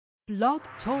Blog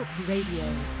Talk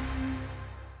Radio.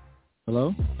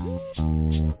 Hello?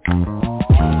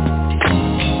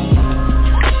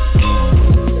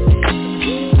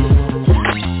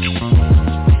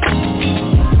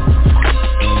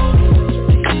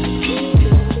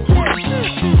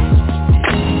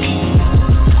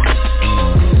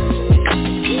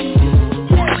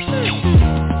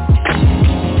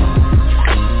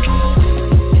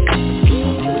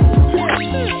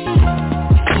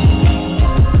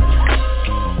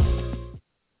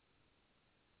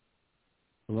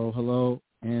 Hello,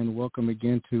 and welcome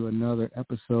again to another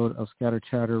episode of Scatter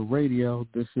Chatter Radio.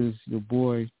 This is your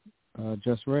boy,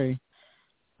 Just Ray.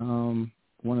 Want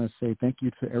to say thank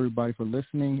you to everybody for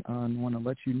listening. I want to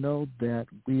let you know that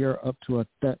we are up to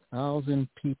 1,000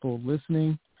 people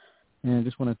listening, and I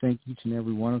just want to thank each and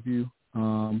every one of you.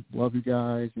 Love you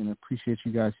guys and appreciate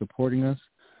you guys supporting us.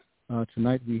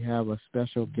 Tonight we have a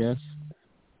special guest,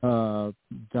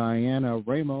 Diana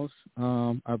Ramos.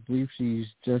 I believe she's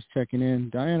just checking in.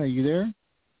 Diana, you there?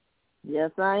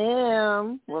 Yes, I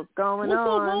am. What's going on? What's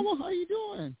up, Mama? How you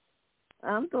doing?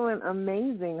 I'm doing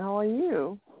amazing. How are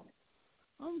you?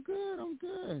 I'm good.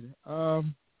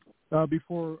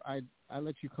 Before I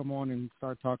let you come on and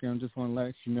start talking, I just want to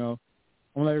let you know,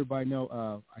 I want to let everybody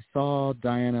know, I saw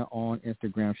Diana on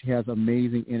Instagram. She has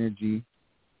amazing energy,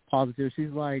 positive.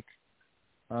 She's like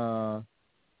the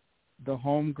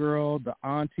homegirl, the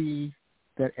auntie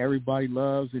that everybody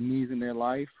loves and needs in their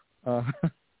life.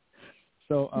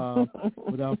 So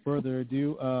without further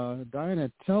ado, Diana,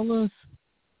 tell us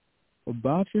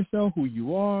about yourself, who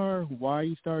you are, why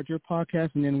you started your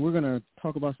podcast, and then we're going to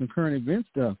talk about some current event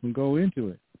stuff and go into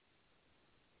it.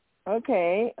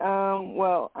 Okay.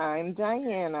 Well, I'm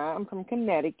Diana. I'm from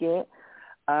Connecticut.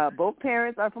 Both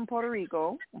parents are from Puerto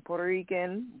Rico. I'm Puerto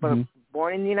Rican, but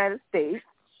born in the United States.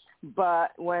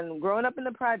 But when growing up in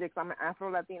the projects, I'm an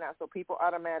Afro-Latina, so people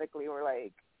automatically were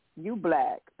like, "You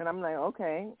black," and I'm like,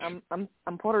 "Okay,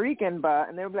 I'm Puerto Rican, but,"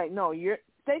 and they were like, "No, you're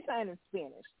stay saying in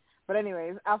Spanish." But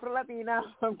anyways, Afro-Latina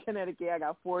from Connecticut. I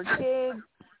got 4 kids.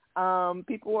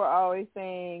 People were always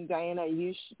saying, "Diana,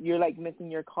 you're like missing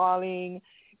your calling.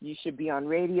 You should be on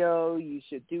radio. You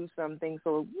should do something."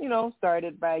 So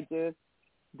started by just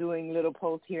doing little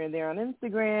posts here and there on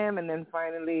Instagram, and then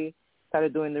finally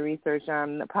started doing the research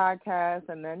on the podcast,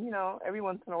 and then, every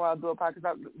once in a while I'll do a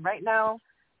podcast. Right now,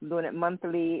 I'm doing it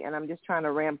monthly, and I'm just trying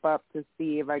to ramp up to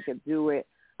see if I could do it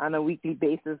on a weekly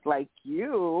basis like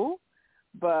you.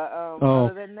 But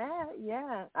other than that,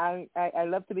 yeah, I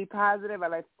love to be positive. I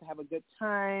like to have a good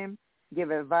time,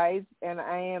 give advice, and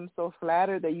I am so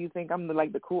flattered that you think I'm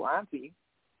the cool auntie.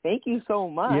 Thank you so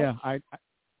much. Yeah,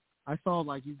 I saw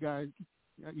you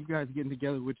guys getting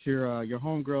together with your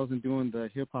homegirls and doing the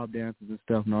hip hop dances and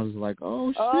stuff, and I was like,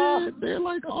 oh shit, they're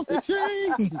like off the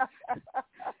chain.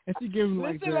 And she gave me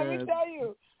Listen, let me tell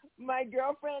you, my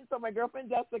girlfriend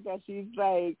Jessica, she's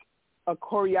like a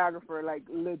choreographer, like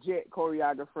legit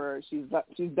choreographer.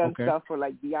 She's done stuff for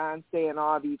like Beyonce and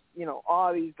all these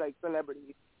like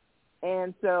celebrities,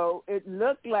 and so it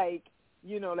looked like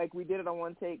like we did it on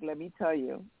one take. Let me tell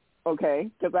you. Okay,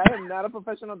 because I am not a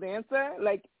professional dancer.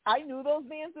 Like, I knew those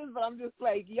dances, but I'm just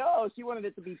like, yo, she wanted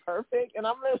it to be perfect. And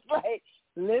I'm just like,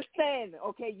 listen,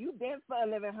 okay, you dance for a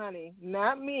living, honey,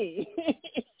 not me.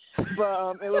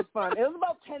 But it was fun. It was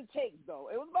about 10 takes, though.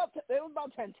 It was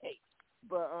about 10 takes.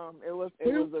 But it was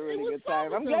a really good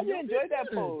time. I'm glad you enjoyed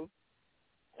that pose.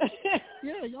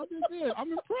 Yeah, y'all did good.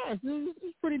 I'm impressed.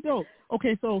 It's pretty dope.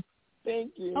 Okay, so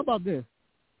thank you. How about this?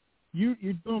 You're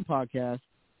doing podcasts.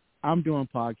 I'm doing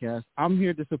podcasts. I'm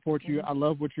here to support you. I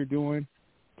love what you're doing.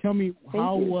 Tell me,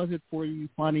 how was it for you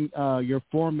finding your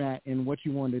format and what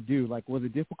you wanted to do? Like, was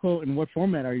it difficult? And what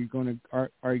format are you going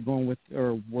with,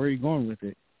 or where are you going with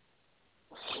it?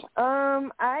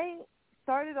 I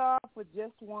started off with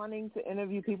just wanting to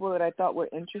interview people that I thought were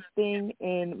interesting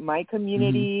in my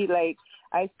community. Like,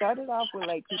 I started off with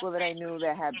people that I knew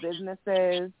that had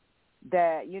businesses,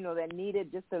 that that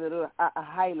needed just a little a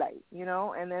highlight,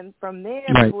 and then from there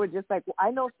people were just like, well, I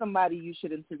know somebody you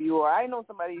should interview, or I know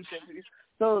somebody you should interview.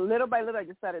 So little by little I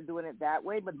just started doing it that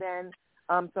way. But then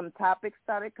some topics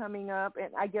started coming up,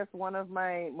 and I guess one of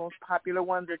my most popular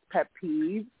ones is pet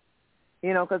peeves,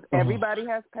 because everybody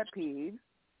has pet peeves.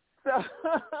 So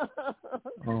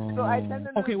so I tend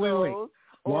to do those.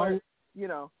 Or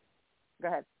go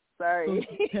ahead, sorry.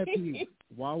 So, pet peeves.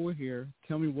 While we're here,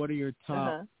 tell me, what are your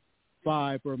top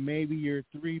 5 or maybe your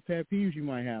 3 pet peeves you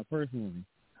might have personally?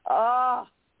 Oh,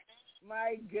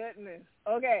 my goodness.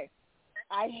 Okay.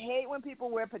 I hate when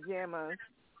people wear pajamas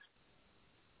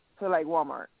to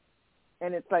Walmart,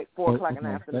 and it's 4 o'clock in the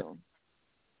afternoon.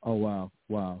 Oh wow.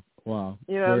 You know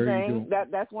what I'm saying?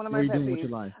 That's one of my pet peeves. With your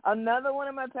life? Another one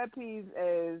of my pet peeves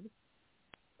is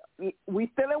we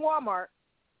still in Walmart.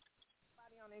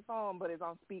 Everybody on their phone, but it's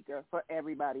on speaker for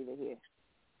everybody to hear.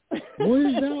 What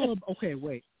is that all about? Okay,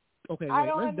 wait. I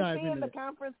don't Let's dive understand into the this.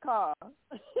 conference call.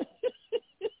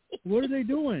 What are they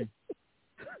doing?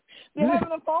 They're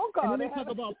having a phone call. And then they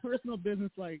talk about personal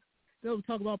business like,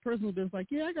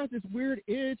 yeah, I got this weird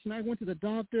itch, and I went to the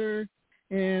doctor,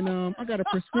 and I got a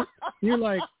prescription. You're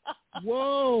like,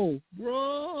 whoa,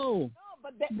 bro. No,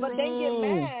 but then get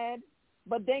mad.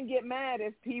 But then get mad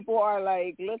if people are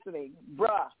like listening,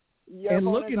 bruh. Your and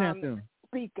phone looking is at on them.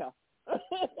 Speaker.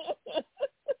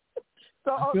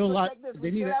 I feel so like check this. they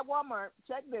We need still at Walmart.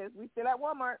 Check this. We still at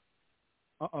Walmart.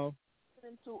 Uh-oh.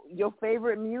 Listening to your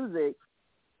favorite music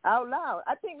out loud.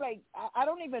 I think I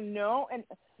don't even know. And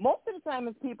most of the time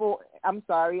it's people. I'm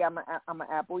sorry, I'm an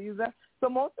Apple user. So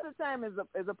most of the time is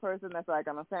a person that's like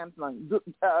on a Samsung.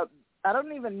 I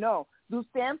don't even know. Do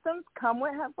Samsungs come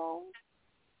with headphones?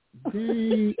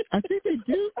 I think they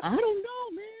do. I don't know,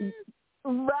 man.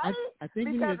 Right? I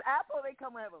think because Apple, they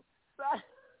come with them. So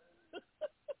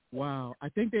wow. I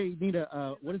think they need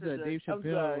a, what is that, Dave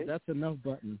Chappelle, that's enough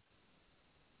button.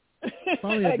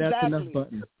 Probably exactly. That's enough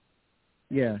button.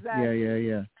 Yeah, exactly.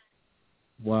 Yeah.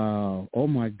 Wow. Oh,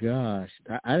 my gosh.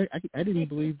 I didn't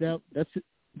believe that. That's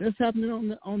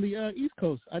happening on the East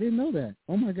Coast. I didn't know that.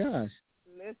 Oh, my gosh.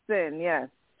 Listen, yes.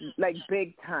 Like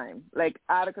big time. Like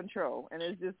out of control. And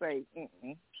it's just like,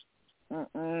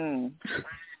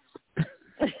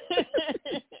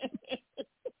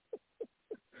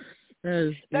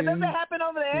 That doesn't happen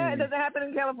over there? It doesn't happen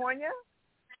in California?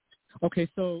 Okay,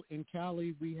 so in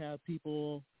Cali, we have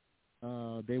people,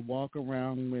 they walk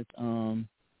around with the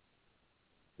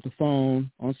phone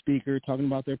on speaker talking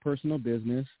about their personal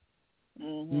business.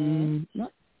 Mm-hmm.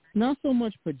 Not so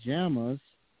much pajamas,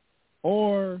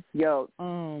 or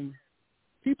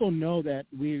people know that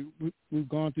we're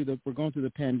going through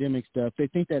the pandemic stuff. They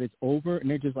think that it's over, and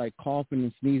they're just like coughing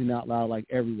and sneezing out loud like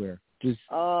everywhere. Just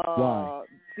why?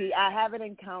 See, I haven't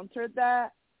encountered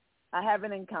that,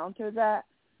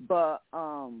 but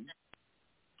I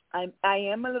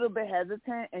am a little bit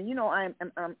hesitant, and I'm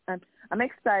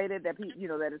excited that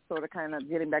that it's sort of kind of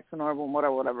getting back to normal,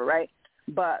 whatever, right?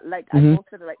 But like I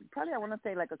posted, I want to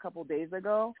say a couple days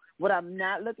ago, what I'm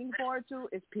not looking forward to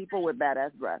is people with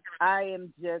badass breath. I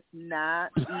am just not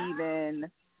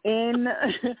even in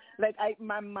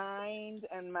my mind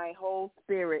and my whole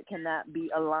spirit cannot be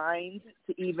aligned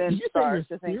to even start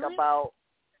to think about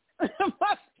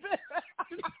my spirit.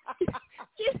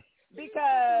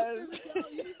 Because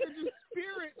you said your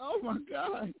spirit. Oh my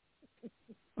God.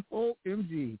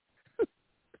 OMG.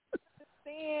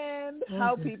 Understand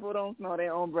how people don't smell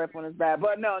their own breath when it's bad,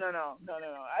 but no.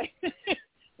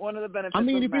 One of the benefits. I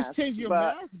mean, if it's change your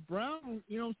mask brown,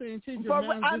 you know what I'm saying? Change your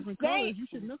mask different colors. You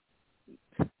should know.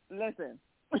 Listen.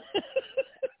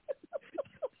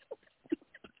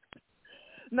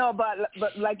 No, but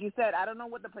like you said, I don't know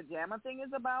what the pajama thing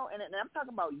is about, and I'm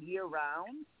talking about year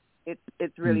round.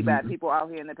 It's really bad. People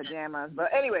out here in their pajamas,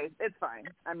 but anyways, it's fine.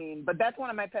 I mean, but that's one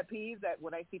of my pet peeves, that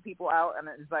when I see people out and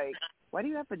it's like, why do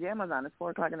you have pajamas on? It's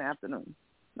 4:00 in the afternoon.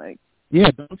 Like,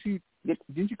 yeah,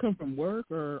 didn't you come from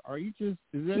work, or are you just?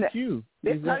 Is that you?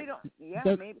 They probably don't.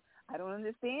 Yeah, maybe. I don't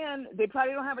understand. They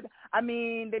probably don't have it. I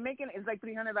mean, they're making it's like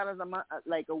 $300 a month,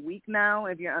 like a week now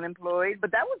if you're unemployed.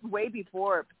 But that was way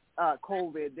before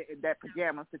COVID. That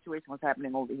pajama situation was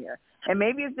happening over here, and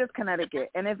maybe it's just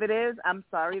Connecticut. And if it is, I'm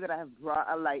sorry that I have brought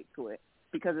a light to it,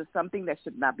 because it's something that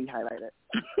should not be highlighted.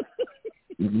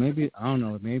 Maybe I don't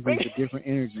know. Maybe it's a different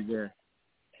energy there.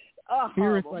 Oh, here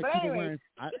horrible. it's like people wearing.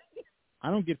 I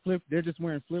don't get They're just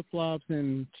wearing flip flops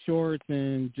and shorts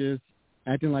and just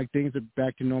acting like things are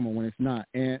back to normal when it's not.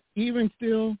 And even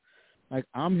still, like,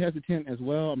 I'm hesitant as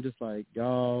well. I'm just like,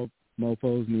 y'all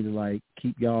mofos need to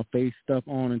keep y'all face stuff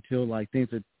on until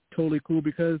things are totally cool,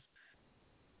 because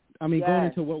I mean, going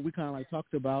into what we kind of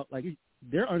talked about,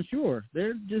 they're unsure.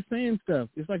 They're just saying stuff.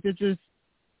 It's like they're just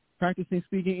practicing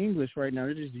speaking English right now.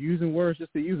 They're just using words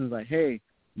just to use them. It's like, hey,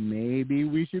 maybe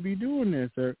we should be doing this,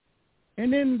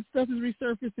 and then stuff is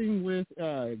resurfacing with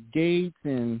Gates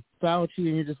and Fauci,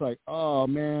 and you're just like, oh,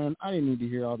 man, I didn't need to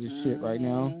hear all this shit right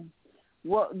now.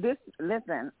 Well,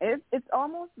 listen, it's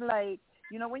almost like,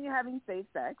 when you're having safe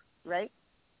sex, right?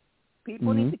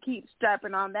 People need to keep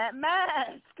strapping on that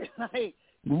mask.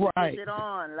 Put it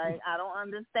on. I don't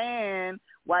understand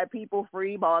why people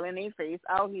free balling their face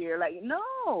out here.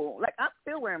 No. I'm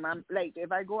still wearing my,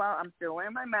 if I go out, I'm still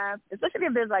wearing my mask, especially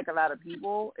if there's, a lot of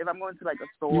people. If I'm going to, a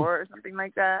store or something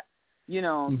like that, You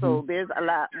know, so there's a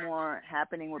lot more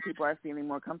happening where people are feeling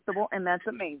more comfortable, and that's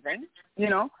amazing, you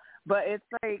know. But it's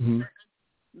like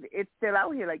it's still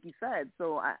out here, like you said.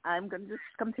 So I'm going to just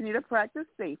continue to practice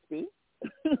safety.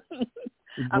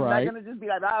 I'm not going to just be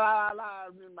like, la, la, la, la,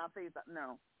 in my face.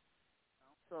 No.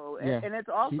 So, and it's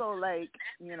also like,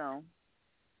 you know,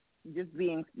 just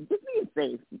being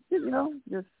safe, you know,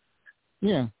 just.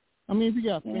 Yeah. I mean, if you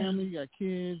got family, you got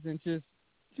kids, and just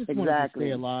want to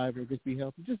stay alive or just be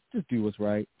healthy, just do what's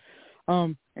right.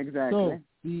 Exactly.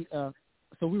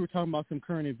 So we were talking about some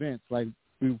current events, like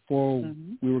before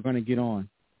we were going to get on.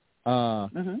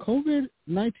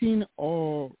 COVID-19,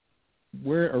 or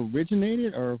where it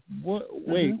originated, or what?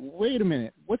 Wait a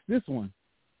minute. What's this one?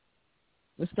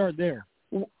 Let's start there.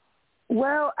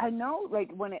 Well, I know, like,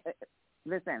 when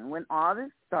all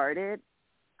this started,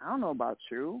 I don't know about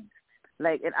you,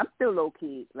 like, and I'm still low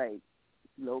key,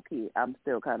 I'm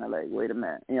still kind of like, wait a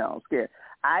minute, you know, scared.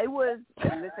 I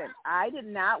did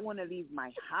not want to leave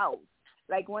my house.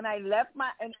 Like, when I left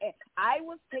and I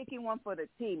was taking one for the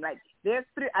team. Like,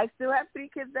 I still have 3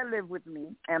 kids that live with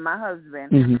me and my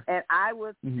husband, and I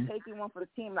was taking one for the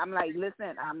team. I'm like,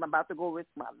 listen, I'm about to go risk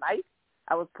my life.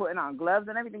 I was putting on gloves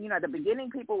and everything. You know, at the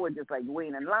beginning, people were just, like,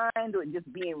 waiting in line,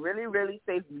 just being really, really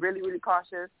safe, really, really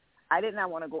cautious. I did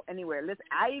not want to go anywhere. Listen,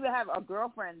 I even have a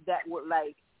girlfriend that would,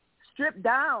 like, strip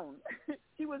down.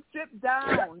 She was stripped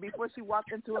down before she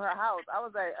walked into her house. I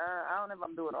was like, I don't know if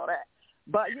I'm doing all that.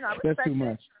 But, you know, I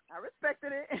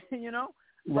respected it, you know.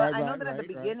 But I know that at the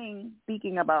beginning,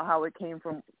 speaking about how it came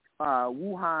from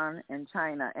Wuhan and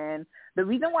China. And the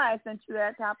reason why I sent you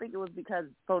that topic, it was because,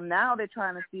 so now they're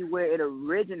trying to see where it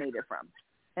originated from.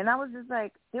 And I was just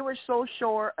like, they were so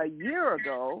sure a year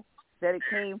ago that it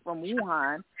came from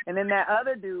Wuhan. And then that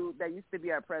other dude that used to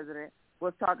be our president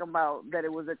was talking about that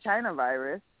it was a China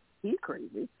virus. He's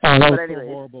crazy. Oh, that was so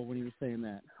horrible when he was saying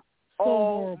that. So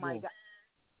horrible. My God.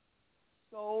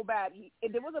 So bad.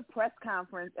 There was a press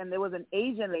conference, and there was an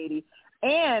Asian lady,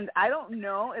 and I don't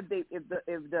know if the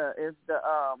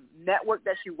network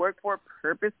that she worked for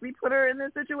purposely put her in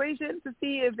this situation to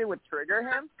see if it would trigger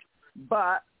him,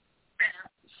 but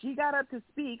she got up to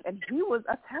speak, and he was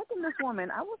attacking this woman.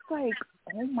 I was like,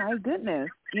 oh my goodness,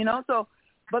 you know. So,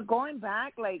 but going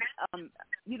back, like,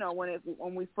 you know, when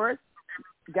we first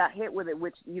got hit with it,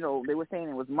 which, you know, they were saying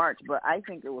it was March, but I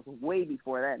think it was way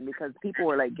before that, because people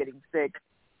were, like, getting sick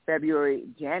February,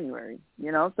 January,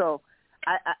 you know. So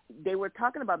they were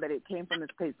talking about that it came from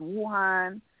this place,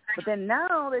 Wuhan, but then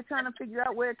now they're trying to figure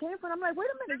out where it came from. I'm like, wait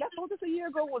a minute, y'all told us a year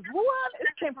ago was Wuhan? It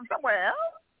came from somewhere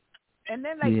else? And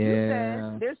then, like you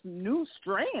said, there's new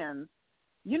strands,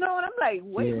 you know, and I'm like,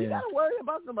 wait, we got to worry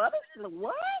about some other stuff.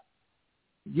 What?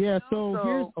 Yeah,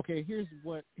 so here's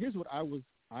what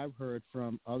I've heard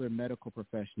from other medical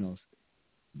professionals.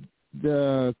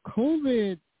 The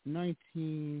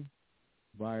COVID-19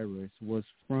 virus was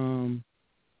from,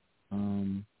 let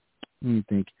me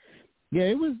think. Yeah,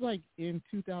 it was like in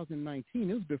 2019.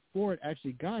 It was before it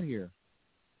actually got here.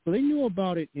 So they knew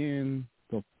about it in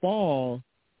the fall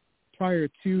prior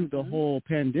to the whole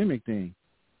pandemic thing.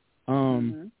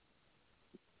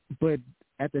 But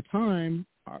at the time,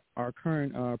 our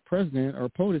current president, or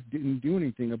POTUS, didn't do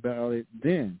anything about it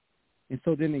then. And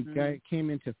so then it came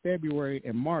into February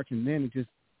and March, and then it just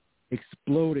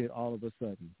exploded all of a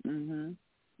sudden.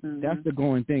 That's the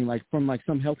going thing. Like, from like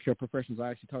some healthcare professionals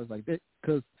I actually talked like that,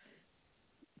 because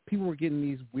people were getting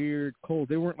these weird colds.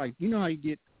 They weren't like, you know how you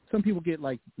get, some people get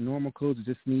like normal colds,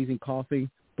 just sneezing,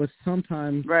 coughing, but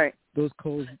sometimes those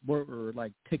colds were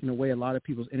like taking away a lot of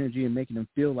people's energy and making them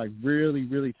feel like really,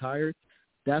 really tired.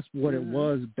 That's what it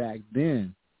was back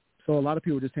then. So a lot of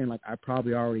people were just saying, like, I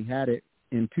probably already had it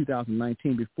in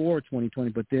 2019 before 2020,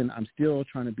 but then I'm still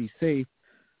trying to be safe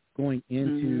going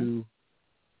into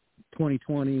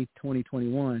 2020,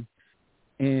 2021.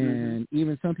 And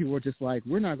even some people were just like,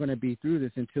 we're not going to be through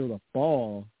this until the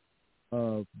fall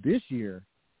of this year.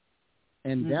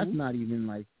 And that's not even,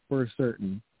 like, for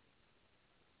certain.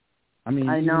 I mean,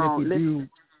 even if we do...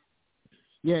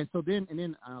 Yeah, so then,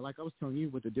 like I was telling you,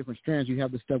 with the different strands, you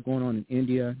have the stuff going on in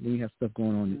India, then you have stuff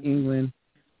going on in England.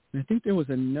 And I think there was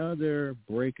another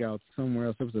breakout somewhere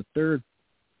else. There was a third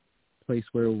place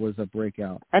where it was a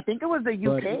breakout. I think it was the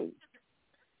UK.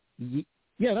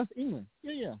 Yeah, that's England.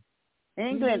 Yeah.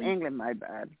 England, my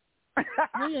bad.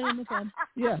 Yeah, no problem.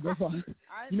 Yeah, no problem.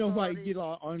 You know, like, you get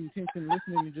all unintentional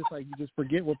listening and just, like, you just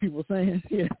forget what people are saying.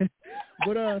 Yeah.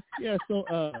 But,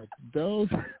 so those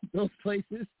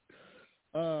places...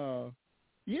 So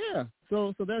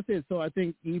that's it. So I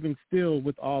think even still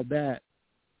with all that,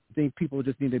 I think people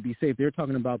just need to be safe. They're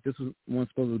talking about this one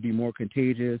supposed to be more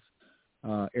contagious.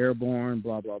 airborne,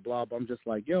 blah, blah, blah. But I'm just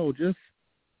like, yo, just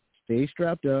stay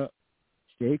strapped up,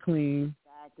 stay clean,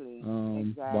 Exactly.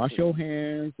 Wash your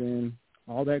hands and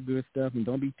all that good stuff, and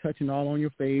don't be touching all on your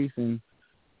face. And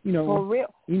for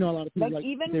real, a lot of people like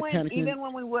even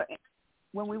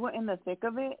when we were in the thick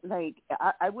of it, like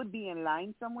I would be in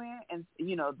line somewhere, and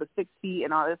the 6 feet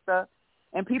and all this stuff,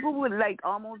 and people would like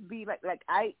almost be like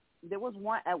there was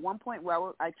one point where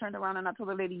I turned around and I told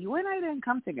the lady, you and I didn't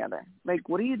come together. Like,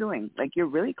 what are you doing? Like, you're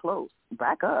really close.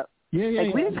 Back up. We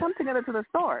didn't come together to the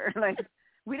store. Like,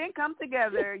 we didn't come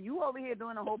together. You over here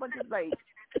doing a whole bunch of, like,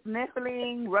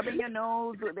 sniffling, rubbing your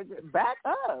nose. Back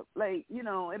up. Like,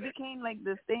 it became, like,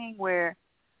 this thing where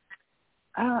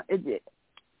I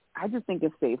just think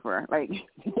it's safer. Like,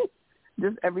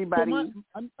 just everybody. So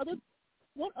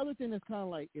one other thing that's kind of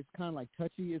like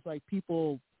touchy is, like,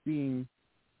 people being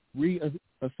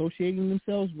reassociating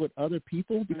themselves with other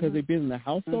people because they've been in the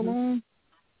house so long.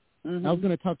 I was going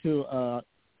to talk to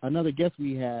another guest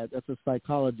we had that's a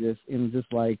psychologist, and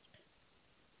just like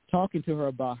talking to her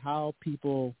about how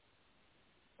people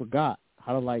forgot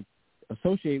how to like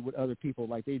associate with other people.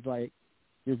 Like they're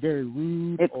very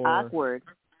rude. It's awkward.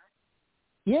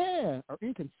 Yeah, or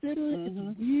inconsiderate.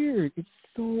 It's weird. It's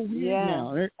so weird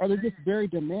now. Are they just very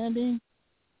demanding?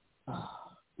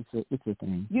 It's a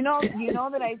thing. You know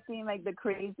that I've seen like the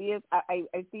craziest.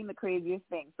 I've seen the craziest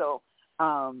thing. So,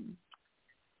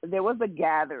 there was a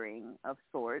gathering of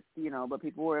sorts, but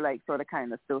people were like sort of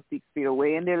kind of still 6 feet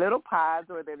away in their little pods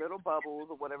or their little bubbles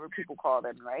or whatever people call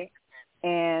them, right?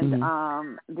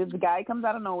 And this guy comes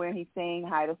out of nowhere and he's saying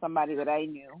hi to somebody that I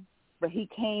knew, but he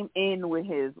came in with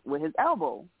his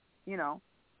elbow,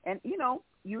 and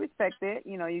you respect it,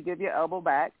 you give your elbow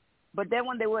back. But then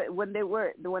when they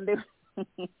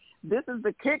this is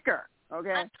the kicker,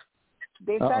 okay?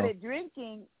 They started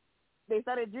drinking,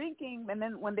 and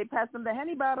then when they passed him the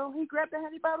Henny bottle, he grabbed the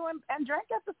Henny bottle and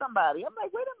drank after somebody. I'm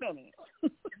like, wait a minute.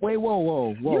 Wait,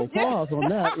 whoa, pause on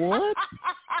that. What?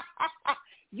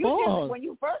 When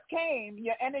you first came,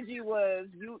 your energy was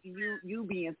you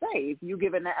being safe. You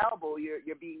giving the elbow,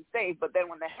 you're being safe. But then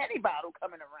when the Henny bottle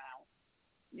coming around,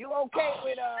 you okay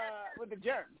with the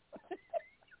germs.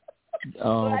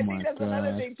 Oh, so I think that's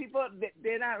another thing. People,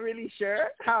 they're not really sure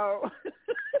how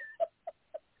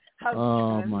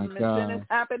transmission is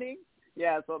happening.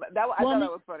 Yeah, so I thought that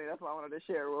was funny. That's why I wanted to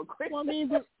share real quick. Well,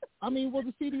 the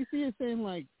CDC is saying,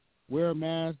 like, wear a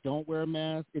mask, don't wear a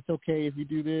mask. It's okay if you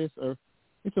do this, or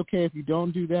it's okay if you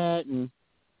don't do that. And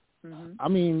I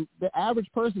mean, the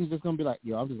average person is just gonna be like,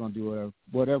 yo, I'm just gonna do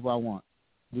whatever I want.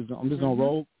 I'm just gonna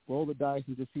roll the dice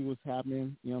and just see what's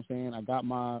happening. You know what I'm saying? I got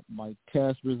my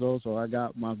test results or I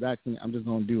got my vaccine. I'm just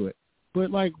going to do it. But,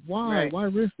 like, why? Right. Why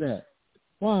risk that?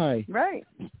 Why? Right.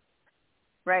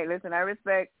 Listen, I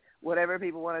respect whatever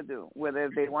people want to do, whether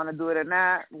they want to do it or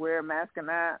not, wear a mask or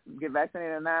not, get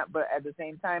vaccinated or not. But at the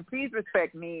same time, please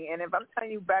respect me. And if I'm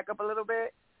telling you back up a little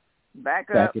bit, back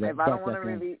up. If I don't want to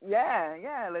really,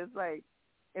 it's like,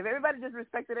 if everybody just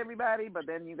respected everybody, but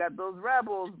then you got those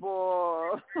rebels,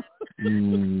 boy.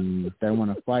 They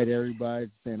want to fight everybody,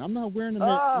 saying, I'm not wearing a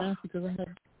mask because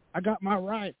I got my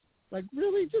rights. Like,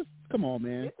 really? Just come on,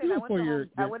 man.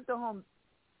 Listen, I went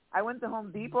to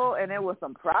Home Depot, and there was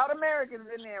some proud Americans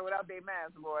in there without their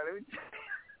masks, boy.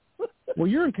 Well,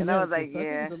 you're in Connecticut, and I was like, so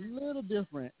I think it's a little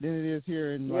different than it is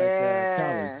here in,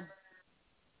 Cali.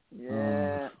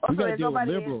 Yeah. We got to deal with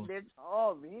liberals.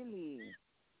 Oh, really?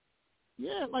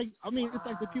 Yeah, like, I mean, it's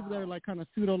like the people that are, like, kind of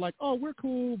pseudo, like, oh, we're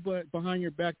cool, but behind your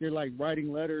back they're, like,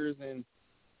 writing letters and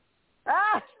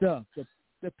stuff.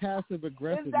 The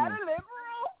passive-aggressiveness. Is that a liberal?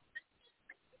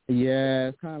 Yeah,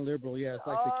 it's kind of liberal. Yeah, it's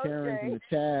like the Karens and the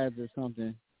Chads or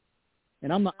something.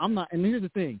 And I'm not, and here's the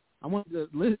thing. I want the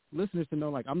listeners to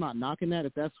know, like, I'm not knocking that.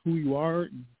 If that's who you are,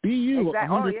 be you, 100%.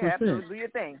 Oh, yeah, absolutely. Do your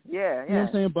thing. Yeah. You know what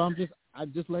I'm saying? But I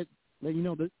just let you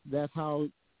know that that's how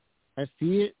I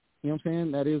see it. You know what I'm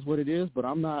saying? That is what it is, but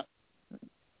I'm not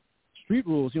street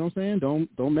rules, you know what I'm saying?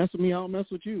 Don't mess with me, I don't mess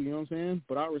with you, you know what I'm saying?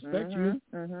 But I respect you.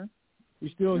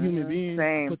 You're still a human being.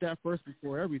 Same. Put that first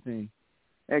before everything.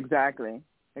 Exactly.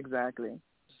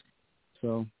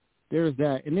 So there's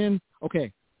that. And then,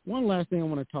 okay, one last thing I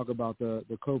want to talk about the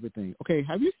COVID thing. Okay,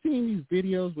 have you seen these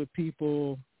videos with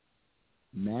people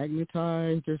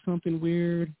magnetized or something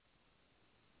weird?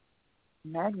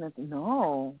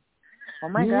 No. Oh,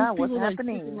 my God, what's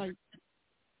happening?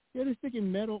 They're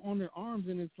sticking metal on their arms,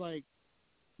 and it's like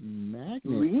magnets.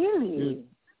 Really?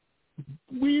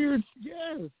 Weird,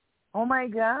 yes. Oh, my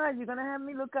God, you're going to have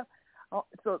me look up. Oh,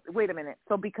 so, wait a minute.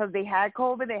 So, because they had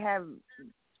COVID, they have...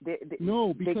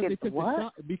 No, because they took what? the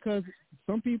shot. Because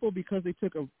some people, because they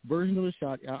took a version of the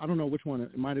shot, I don't know which one.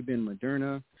 It might have been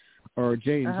Moderna, or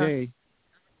J&J,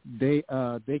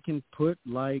 they can put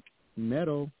like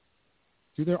metal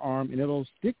to their arm and it'll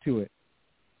stick to it.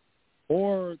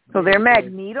 Or so they're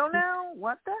magneto now?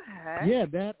 What the heck? Yeah,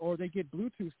 that, or they get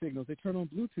Bluetooth signals. They turn on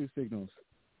Bluetooth signals.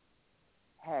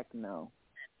 Heck no.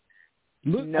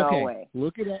 No way.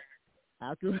 Look it up.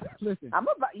 After listen. I'm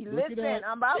about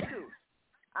to.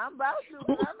 I'm about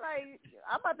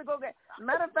to go get.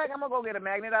 Matter of fact, I'm gonna go get a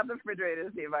magnet out the refrigerator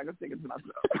and see if I can stick it to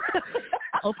myself.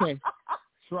 Okay.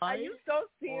 Try. Are you so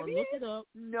serious? Or look it up.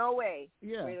 No way.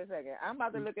 Yeah. Wait a second. I'm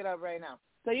about to look it up right now.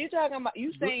 So you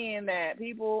saying that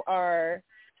people are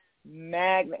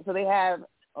magnet? So they have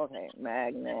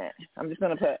magnet. I'm just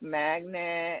gonna put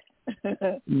magnet.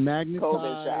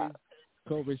 Magnetized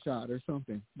COVID shot or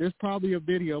something. There's probably a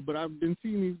video, but I've been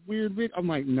seeing these weird videos. I'm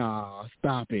like, nah,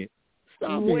 stop it.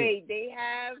 Wait, they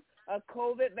have a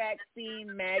COVID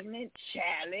vaccine magnet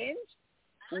challenge?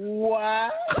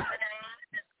 What?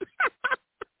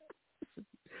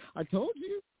 I told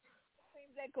you.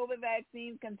 Claims that COVID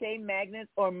vaccines contain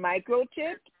magnets or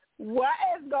microchips? What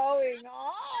is going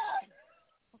on?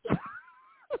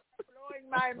 Blowing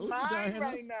my mind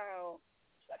right now.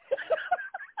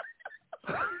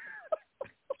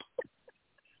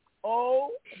 Oh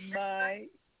my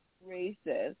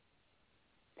gracious.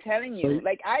 Telling you,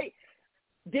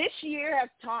 this year has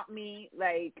taught me,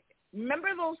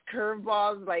 remember those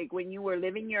curveballs, when you were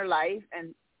living your life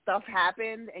and stuff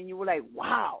happened and you were like,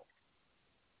 wow,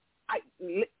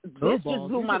 this just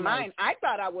blew my mind. I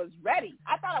thought I was ready.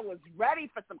 I thought I was ready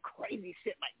for some crazy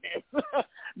shit like this.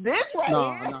 This right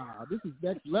here. Nah, this is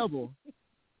next level.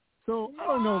 So, I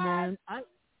don't know, man.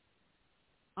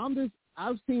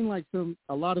 I've seen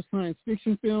a lot of science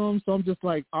fiction films, so I'm just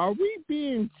like, are we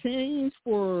being changed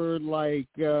for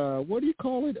what do you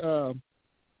call it?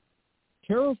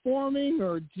 Terraforming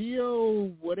or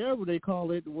geo whatever they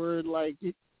call it, where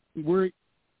we're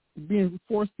being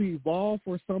forced to evolve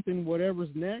for something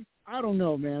whatever's next. I don't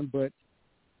know, man, but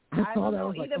I don't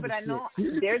know either, but I know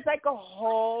there's a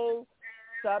whole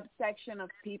subsection of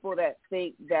people that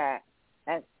think that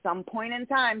at some point in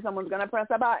time, someone's gonna press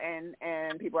a button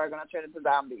and people are gonna turn into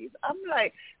zombies. I'm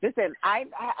like, listen, I've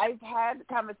had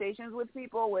conversations with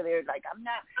people where they're like,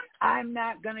 I'm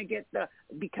not gonna get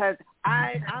because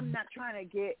I'm not trying to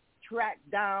get tracked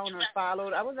down or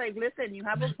followed. I was like, listen, you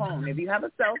have a phone. If you have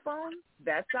a cell phone,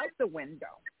 that's out the window.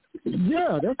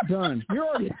 Yeah, that's done. You're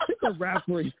already it's a rap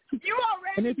race. If you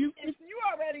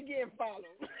already get followed.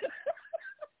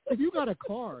 If you got a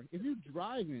car, if you're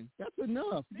driving, that's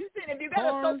enough. Listen, if you got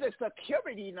a social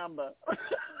security number.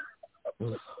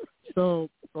 So,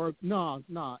 or no,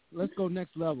 let's go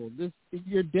next level. This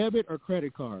your debit or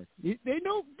credit card. They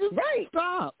know. Right.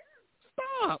 Stop.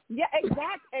 Yeah,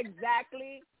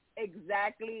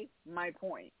 exactly my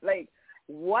point.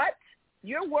 What?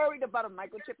 You're worried about a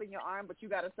microchip in your arm, but you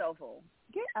got a cell phone.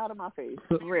 Get out of my face.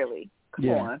 Really. Come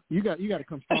on. You got to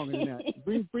come stronger than that.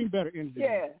 Bring better energy.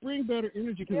 Yeah. Bring better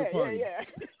energy to the party.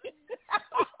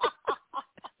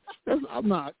 Yeah. I'm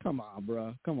not. Come on,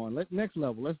 bro. Come on. Next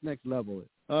level. Let's next level it.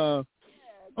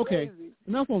 Okay.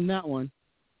 Enough on that one.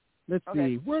 Let's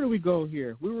see. Where do we go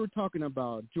here? We were talking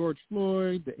about George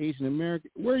Floyd, the Asian American.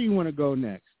 Where do you want to go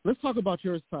next? Let's talk about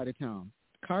your side of town.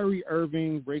 Kyrie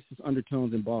Irving, racist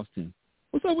undertones in Boston.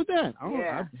 What's up with that?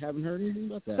 I haven't heard anything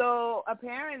about that. So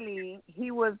apparently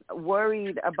he was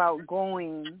worried about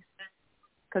going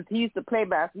because he used to play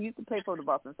basketball. He used to play for the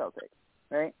Boston Celtics,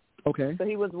 right? Okay. So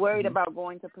he was worried about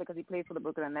going to play because he played for the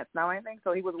Brooklyn Nets now, I think.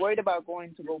 So he was worried about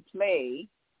going to go play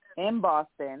in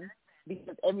Boston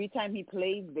because every time he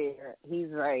played there, he's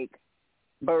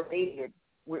berated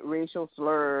with racial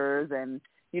slurs and,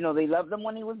 they loved him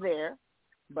when he was there.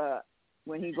 But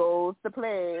when he goes to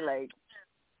play,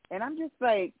 and I'm just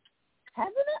like,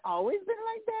 hasn't it always been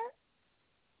like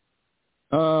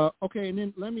that? Okay, and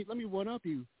then let me one up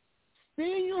you.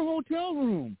 Stay in your hotel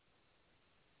room.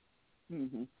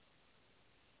 Mm-hmm.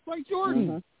 Like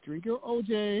Jordan, drink your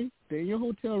OJ, stay in your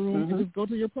hotel room, and just go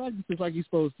to your practices like you're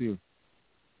supposed to.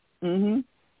 Mm-hmm.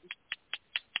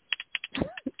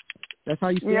 That's how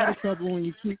you stay out of trouble when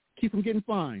you keep from getting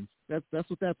fines. That's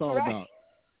what that's all about.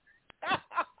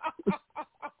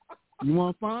 You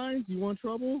want fines? You want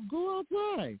trouble? Go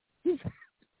outside. Do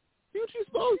what you're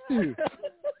supposed to.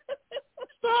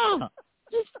 Stop.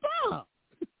 Just stop.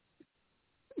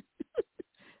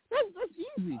 That's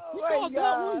easy. Oh my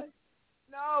God.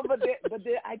 No, but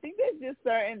I think there's just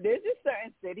certain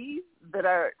cities that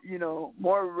are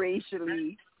more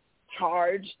racially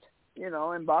charged,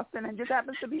 and Boston and just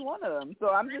happens to be one of them. So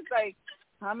I'm just like,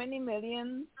 how many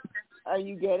millions are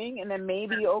you getting? And then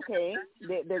maybe, okay,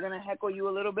 they're going to heckle you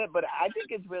a little bit, but I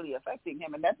think it's really affecting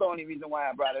him, and that's the only reason why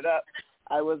I brought it up.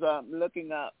 I was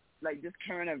looking up, like, just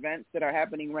current events that are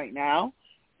happening right now.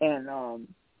 And,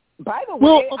 by the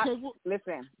way,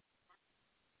 listen,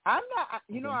 I'm not,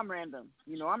 you know I'm random.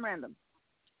 You know I'm random.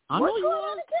 What's going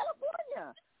on in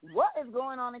California? What is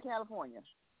going on in California?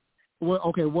 Well,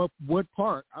 okay, what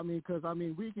part? I mean, because,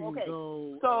 we can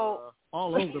go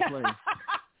all over the place.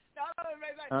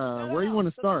 Where you want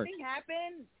to start? Something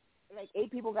happened, like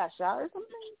 8 people got shot or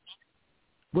something?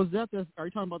 Was that are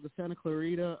you talking about the Santa Clara?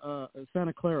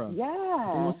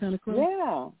 Yeah. Santa Clara?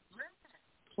 Yeah.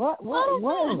 What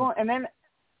is going?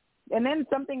 And then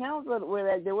something else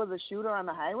where there was a shooter on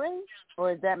the highway,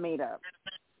 or is that made up?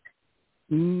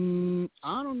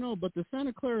 I don't know, but the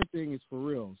Santa Clara thing is for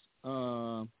reals.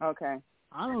 Okay.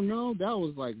 I don't know. That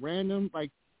was like random.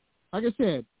 Like I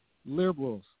said,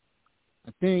 liberals.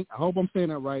 I hope I'm saying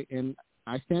that right, and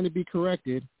I stand to be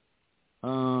corrected.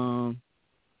 I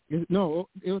think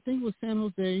it was San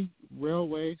Jose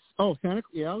Railway. Oh, I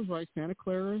was right. Santa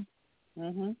Clara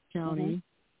County. Mm-hmm.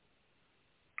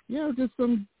 Yeah, just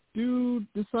some dude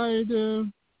decided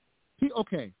to.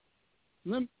 Okay,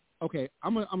 I'm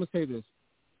gonna say this.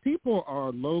 People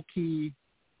are low key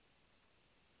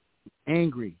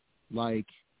angry, like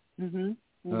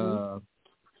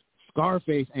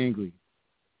Scarface angry,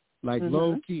 like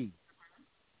low key.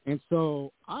 And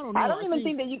so I don't know. I don't even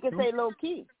think that you could say low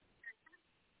key.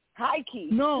 High key.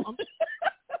 No.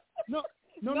 No.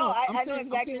 I know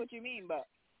exactly what you mean, but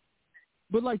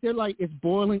like they're like it's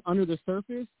boiling under the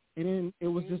surface, and then it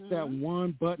was just that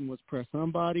one button was pressed.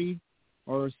 Somebody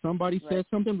said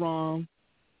something wrong,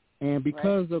 and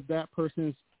because of that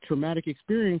person's traumatic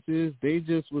experiences, they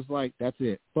just was like, "That's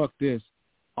it. Fuck this.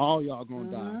 All y'all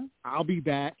gonna die. I'll be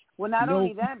back." Well, not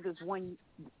only that, this one.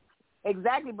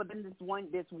 Exactly, but then this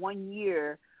one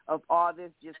year of all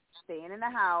this just staying in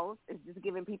the house is just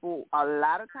giving people a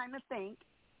lot of time to think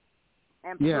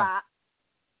and plot.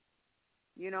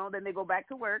 You know, then they go back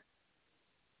to work,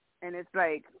 and it's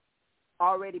like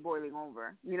already boiling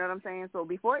over. You know what I'm saying? So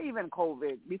before even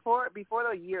COVID, before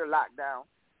the year lockdown,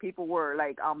 people were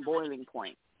like on boiling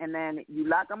point, and then you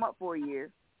lock them up for a year,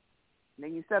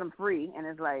 then you set them free, and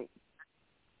it's like,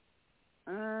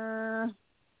 I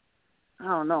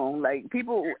don't know. Like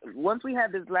people, once we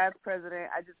had this last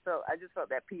president, I just felt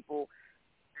that people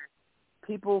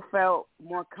felt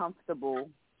more comfortable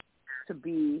to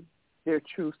be their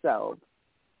true selves.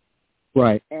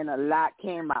 Right. And a lot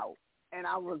came out, and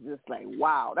I was just like,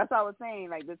 wow. That's what I was saying.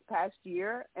 Like this past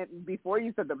year, and before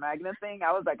you said the Magna thing,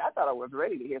 I was like, I thought I was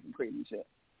ready to hear some crazy shit,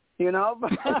 you know.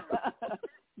 But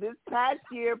this past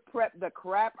year prepped the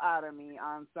crap out of me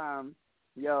on some,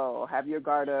 have your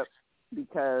guard up.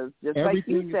 Because just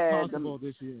everything like you said, is possible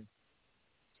this year.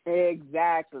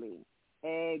 Exactly.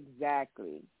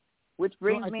 Which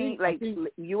brings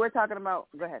you were talking about.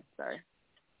 Go ahead. Sorry.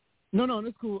 No,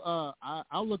 that's cool.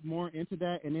 I'll look more into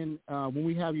that, and then when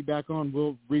we have you back on,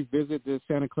 we'll revisit the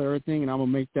Santa Clara thing, and I'm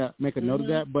gonna make a note of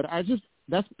that. But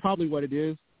that's probably what it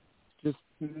is. Just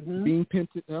being pent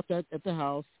up at the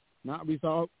house, not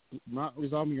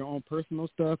resolving your own personal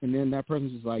stuff, and then that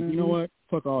person's just like, you know what,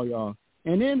 fuck all y'all.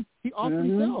 And then he offered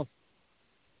himself.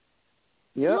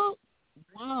 Yep.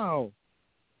 Wow.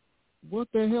 What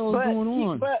the hell is going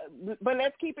on? But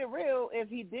let's keep it real. If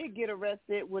he did get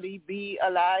arrested, would he be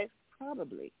alive?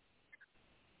 Probably.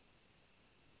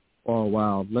 Oh,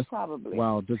 wow. Probably.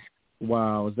 Wow.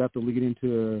 Is that the lead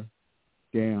into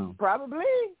damn? Probably.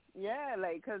 Yeah,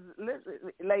 because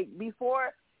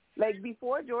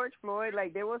before George Floyd,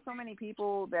 there were so many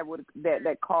people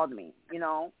that called me. You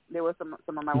know, there were some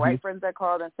of my white friends that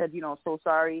called and said, so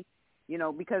sorry. You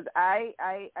know, because I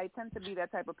tend to be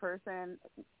that type of person.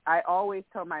 I always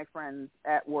tell my friends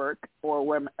at work or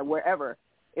wherever,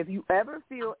 if you ever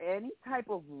feel any type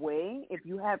of way, if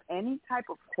you have any type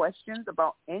of questions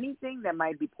about anything that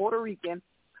might be Puerto Rican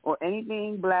or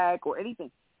anything black or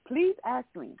anything, please ask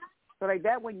me. So like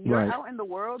that, when you're out in the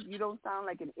world, you don't sound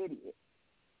like an idiot.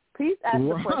 Please ask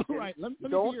the question. Right. Let me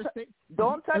don't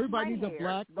touch everybody my needs hair. A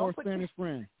black or Spanish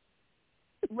friend.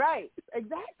 Right.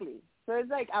 Exactly. So it's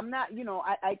like I'm not,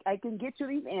 I can get you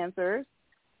these answers.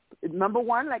 Number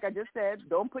one, like I just said,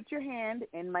 don't put your hand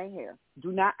in my hair.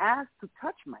 Do not ask to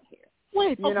touch my hair.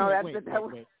 Wait,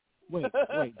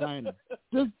 Diana.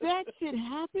 Does that shit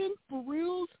happen for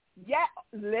real? Yes.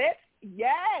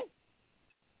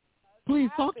 Please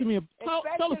talk to me.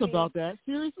 Tell us about that.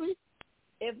 Seriously?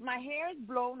 If my hair is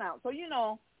blown out, so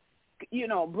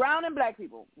brown and black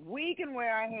people, we can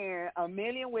wear our hair a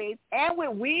million ways, and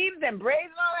with weaves and braids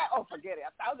and all that. Oh, forget it,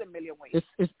 1,000 million ways.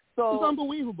 So it's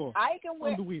unbelievable. I can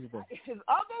wear unbelievable. It's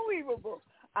unbelievable.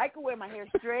 I can wear my hair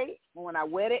straight. When I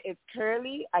wet it, it's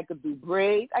curly. I could do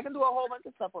braids. I can do a whole bunch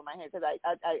of stuff with my hair because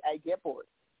I get bored.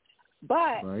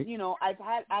 But right. you know, I've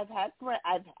had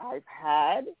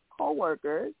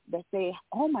coworkers that say,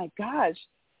 "Oh my gosh,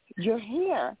 your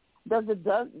hair does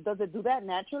it do that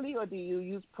naturally, or do you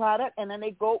use product?" And then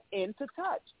they go into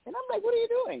touch, and I'm like, "What are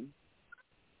you doing?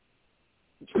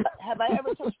 Have I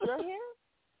ever touched your hair?"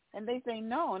 And they say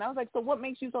no, and I was like, "So what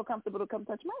makes you so comfortable to come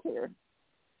touch my hair?"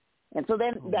 And so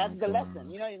then that's the lesson.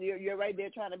 You know, you're right there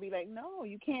trying to be like, "No,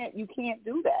 you can't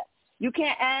do that. You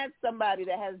can't ask somebody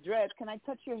that has dreads, 'Can I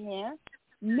touch your hair?'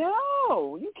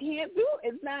 No, you can't do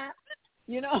it. It's not,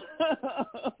 you know."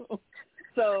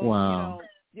 So, wow.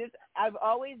 you know, I've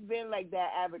always been like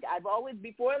that advocate. I've always,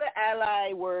 before the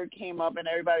ally word came up and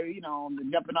everybody, you know,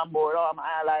 jumping on board, "Oh, I'm an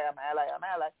ally, I'm an ally, I'm an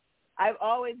ally." I've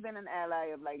always been an ally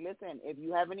of like, listen, if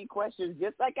you have any questions,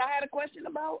 just like I had a question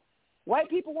about white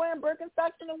people wearing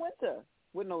Birkenstocks in the winter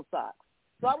with no socks.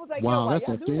 So I was like, wow, yo, why that's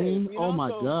y'all a do thing? this? You Oh know? my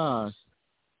gosh.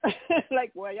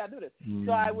 Like, why y'all do this?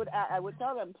 So I would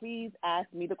tell them, please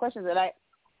ask me the questions. And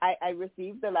I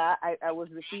received a lot. I was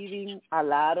receiving a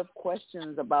lot of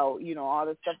questions about, you know, all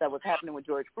the stuff that was happening with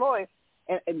George Floyd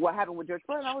and what happened with George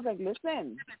Floyd. And I was like,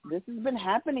 listen, this has been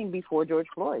happening before George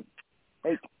Floyd.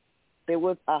 Like, there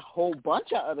was a whole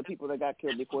bunch of other people that got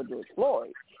killed before George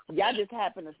Floyd. Y'all just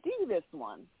happened to see this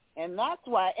one. And that's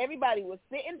why everybody was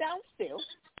sitting down still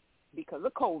because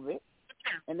of COVID.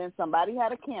 And then somebody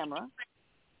had a camera,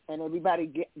 and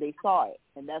everybody they saw it.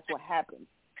 And that's what happened.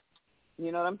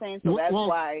 You know what I'm saying? So that's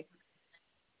why.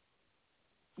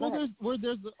 Well, there's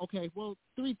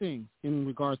three things in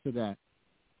regards to that.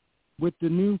 With the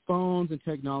new phones and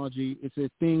technology, it's a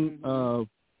thing of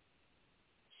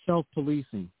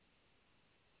self-policing,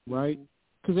 right?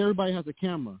 Because everybody has a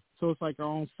camera. So it's like our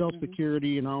own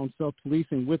self-security and our own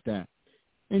self-policing with that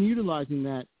and utilizing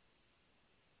that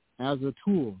as a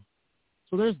tool.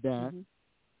 So there's that.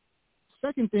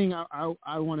 Second thing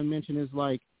I want to mention is,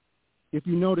 like, if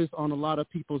you notice on a lot of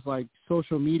people's, like,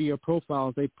 social media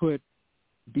profiles, they put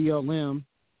BLM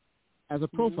as a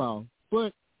profile.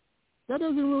 But that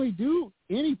doesn't really do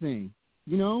anything,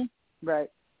 you know? Right.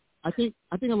 I think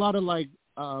a lot of, like,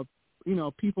 you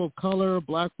know, people of color,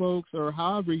 black folks, or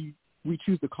however we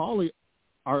choose to call it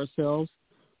ourselves,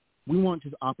 we want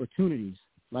just opportunities,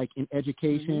 like in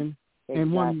education.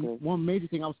 And one major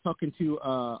thing, I was talking to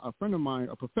a friend of mine,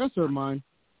 a professor of mine,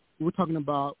 we were talking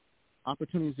about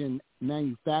opportunities in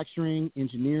manufacturing,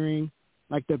 engineering,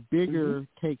 like the bigger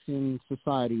takes in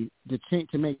society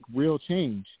to make real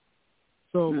change.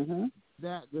 So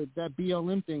that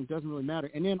BLM thing doesn't really matter.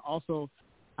 And then also,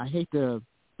 I hate to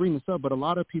bring this up, but a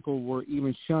lot of people were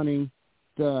even shunning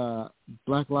the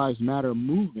Black Lives Matter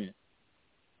movement.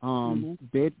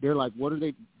 They're like, what are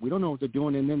they? We don't know what they're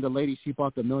doing. And then the lady, she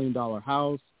bought the $1 million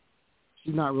house.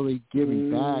 She's not really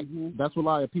giving back. That's what a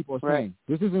lot of people are saying.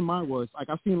 This isn't my words. Like,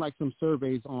 I've seen like some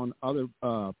surveys on other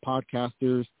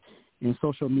podcasters and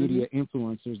social media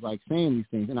influencers like saying these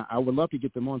things, and I would love to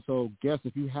get them on. So, guess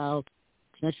if you have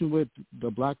connection with the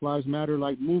Black Lives Matter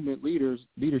like movement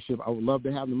leadership, I would love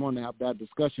to have them on to have that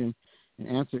discussion and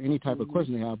answer any type of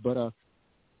question they have. But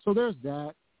so there's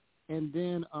that, and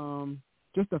then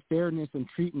just the fairness and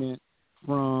treatment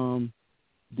from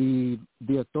the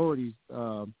authorities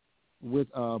with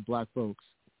black folks.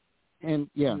 And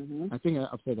I think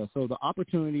I've said that. So the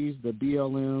opportunities, the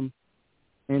BLM,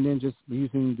 and then just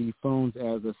using the phones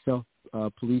as a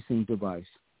self-policing device.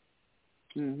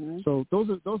 So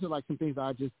those are like some things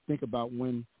I just think about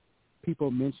when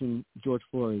people mention George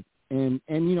Floyd, and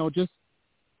you know, just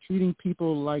treating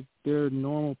people like they're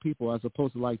normal people as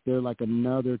opposed to like they're like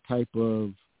another type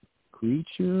of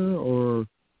creature or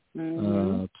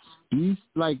beast.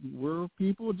 Like, we're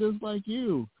people just like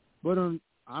you, but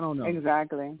I don't know.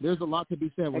 Exactly. There's a lot to be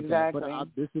said with that, but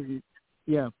this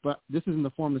isn't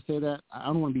the forum to say that. I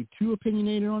don't want to be too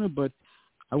opinionated on it, but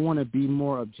I want to be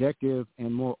more objective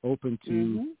and more open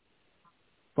to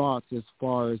thoughts as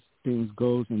far as things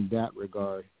goes in that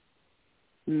regard.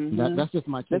 That's just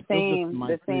my take.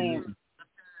 The same.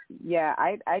 Yeah,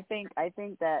 I think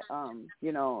that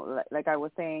you know, like I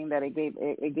was saying, that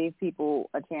it gave people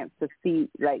a chance to see,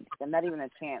 like, and not even a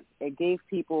chance. It gave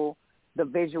people the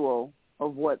visual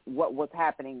of what was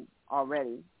happening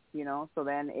already, you know. So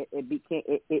then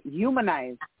it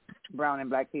humanized brown and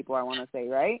black people, I want to say,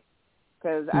 right?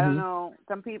 Because I don't know,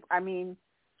 some people, I mean,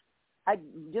 I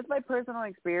just by personal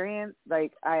experience,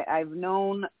 like I've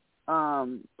known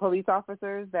police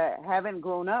officers that haven't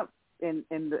grown up in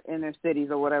the inner cities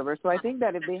or whatever. So I think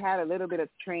that if they had a little bit of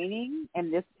training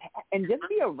and just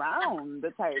be around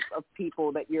the type of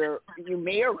people that you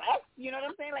may arrest, you know what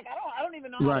I'm saying? Like I don't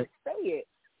even know how to say it.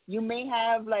 You may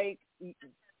have like,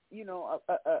 you know,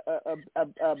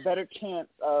 a better chance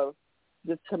of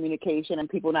just communication and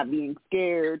people not being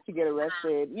scared to get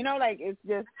arrested. You know, like it's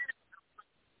just,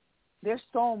 there's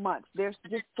so much. There's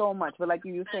just so much. But like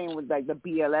you were saying with like the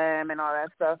BLM and all that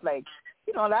stuff, like,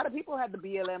 you know, a lot of people had the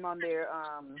BLM on their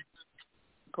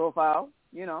profile,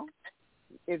 you know.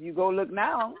 If you go look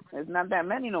now, it's not that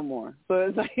many no more.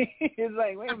 So it's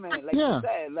like, wait a minute, like you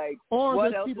said, like, or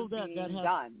what else people is that being have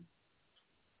done?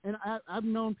 And I've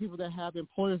known people that have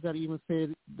employers that even say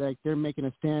like they're making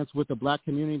a stance with the black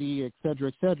community, et cetera,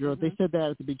 et cetera. Mm-hmm. They said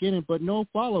that at the beginning, but no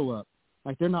follow-up.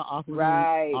 Like they're not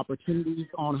offering opportunities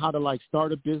on how to like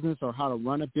start a business or how to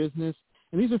run a business.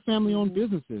 And these are family-owned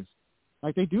businesses.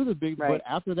 Like they do the big, but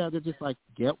after that they're just like,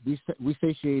 yep, we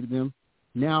satiated them.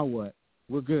 Now what?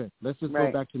 We're good. Let's just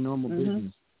go back to normal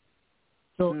business.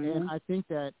 So, and I think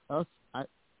that us,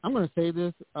 I'm going to say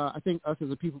this. I think us as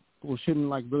a people shouldn't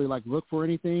like really like look for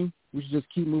anything. We should just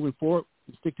keep moving forward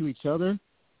and stick to each other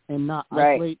and not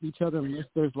isolate each other unless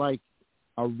there's like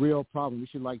a real problem. We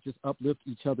should like just uplift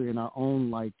each other in our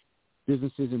own like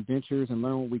businesses and ventures and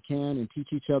learn what we can and teach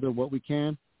each other what we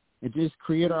can and just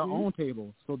create our own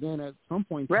table. So then at some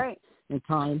point in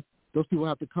time, those people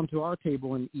have to come to our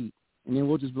table and eat. And then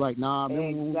we'll just be like, nah,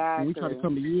 when we try to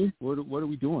come to you, what are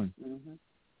we doing? Mm-hmm.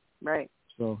 Right.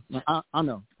 So I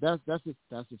know that's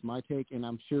just my take, and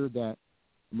I'm sure that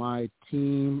my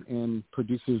team and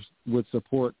producers would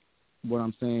support what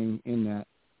I'm saying in that.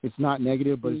 It's not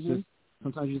negative, but it's just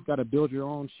sometimes you just got to build your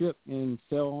own ship and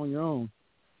sail on your own.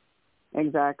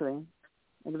 Exactly.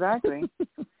 Listen,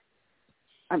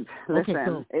 okay,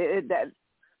 so,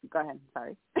 go ahead.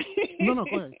 Sorry. No,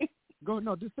 go ahead.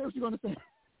 No, just say what you're going to say.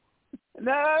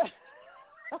 No.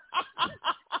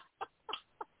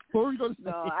 What were you going to say?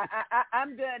 No,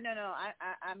 I'm good. No,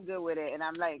 I'm good with it, and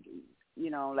I'm like, you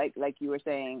know, like you were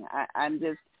saying,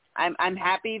 I'm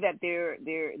happy that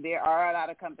there are a lot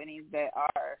of companies that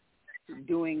are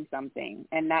doing something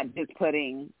and not just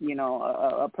putting, you know,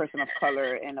 a person of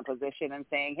color in a position and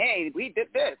saying, hey, we did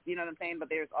this, you know what I'm saying? But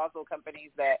there's also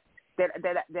companies that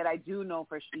I do know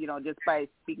for, you know, just by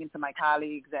speaking to my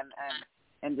colleagues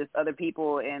and just other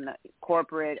people in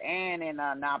corporate and in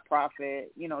a nonprofit,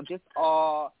 you know, just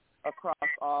all across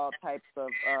all types of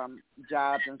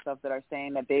jobs and stuff that are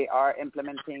saying that they are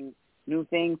implementing new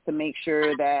things to make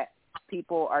sure that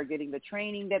people are getting the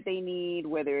training that they need,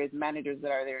 whether it's managers that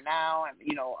are there now, and,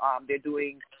 you know, they're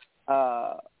doing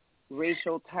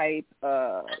racial type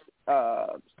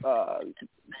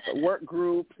work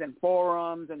groups and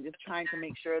forums and just trying to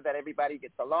make sure that everybody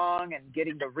gets along and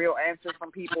getting the real answers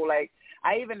from people. Like,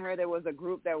 I even heard there was a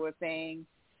group that was saying,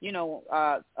 you know,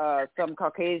 some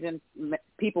Caucasian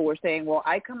people were saying, well,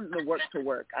 I come to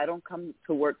work. I don't come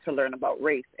to work to learn about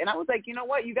race. And I was like, you know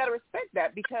what? You got to respect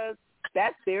that because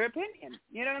that's their opinion.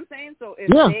 You know what I'm saying? So if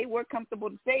they were comfortable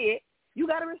to say it, you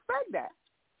got to respect that.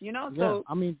 You know, so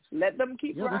I mean, let them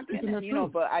keep rocking it, you know,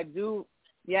 but I do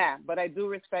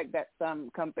respect that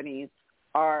some companies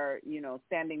are, you know,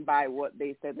 standing by what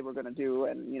they said they were going to do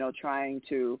and, you know, trying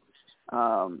to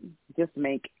just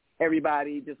make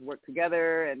everybody just work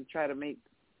together and try to make,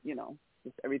 you know,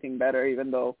 just everything better, even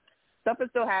though stuff is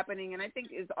still happening. And I think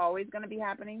it's always going to be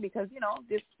happening because, you know,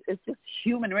 it's just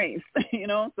human race, you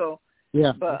know, so.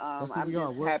 Yeah, but I'm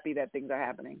just happy that things are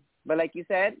happening. But like you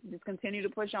said, just continue to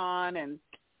push on and,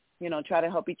 you know, try to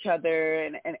help each other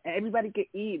and everybody can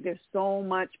eat. There's so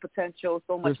much potential,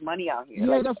 so much money out here.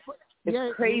 Yeah, like,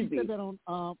 it's crazy. You said that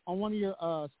on one of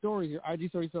your stories, your IG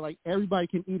stories, so like everybody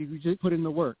can eat if you just put in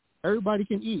the work. Everybody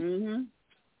can eat. Mm-hmm.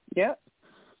 Yep.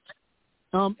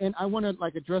 And I want to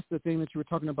like address the thing that you were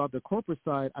talking about, the corporate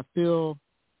side. I feel,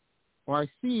 or I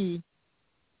see,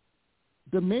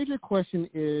 the major question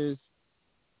is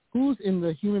who's in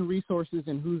the human resources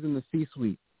and who's in the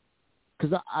C-suite.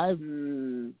 Because I've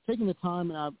taken the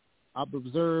time and I've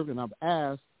observed and I've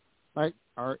asked, like,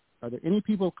 are there any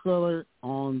people of color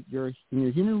in your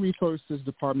human resources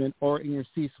department or in your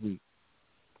C-suite?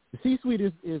 The C-suite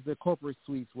is the corporate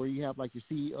suites where you have like your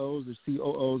CEOs, or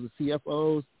COOs, or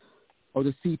CFOs, or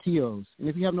the CTOs. And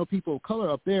if you have no people of color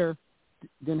up there,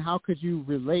 then how could you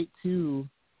relate to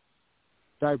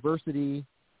diversity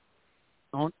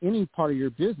on any part of your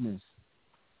business?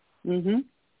 Mm-hmm.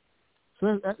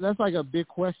 So that's like a big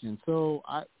question. So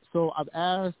I've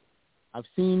asked, I've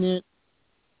seen it,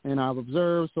 and I've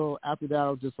observed. So after that,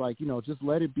 I'll just like, you know, just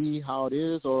let it be how it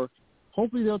is, or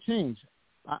hopefully they'll change.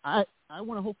 I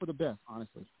want to hope for the best,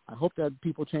 honestly. I hope that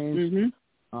people change.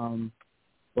 Mm-hmm.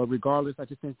 But regardless, I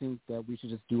just think that we should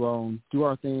just do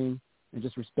our thing and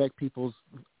just respect people's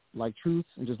like truths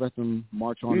and just let them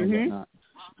march on and whatnot.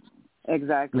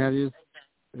 Exactly. And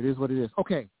it is what it is.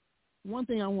 Okay, one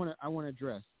thing I want to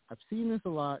address. I've seen this a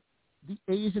lot. The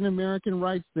Asian American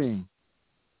rights thing.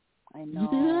 I know. You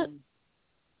see that?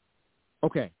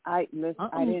 Okay.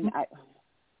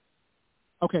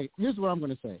 Okay, here's what I'm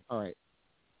going to say. All right.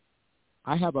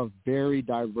 I have a very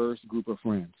diverse group of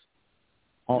friends.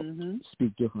 All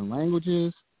speak different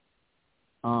languages.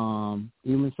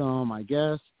 Even some, I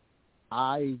guess.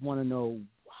 I want to know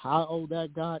how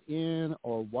that got in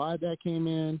or why that came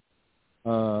in.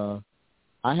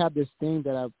 I have this thing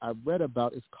that I've read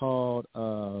about. It's called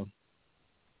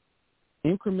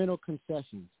incremental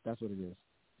concessions. That's what it is.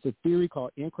 It's a theory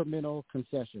called incremental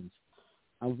concessions.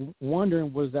 I'm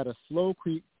wondering, was that a slow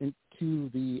creep into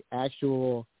the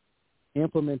actual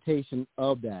implementation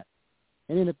of that?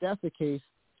 And then if that's the case,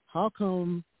 how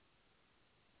come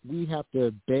we have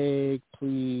to beg,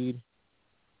 plead,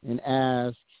 and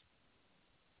ask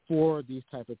for these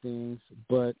type of things,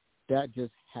 but that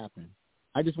just happened?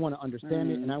 I just want to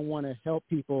understand it, and I want to help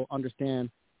people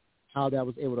understand how that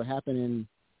was able to happen. And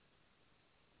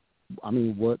I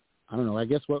mean, I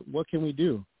guess what can we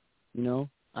do? You know,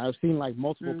 I've seen like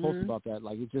multiple posts about that.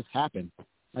 Like it just happened,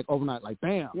 like overnight, like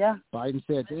bam. Yeah. Biden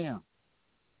said, damn.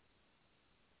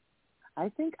 I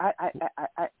think I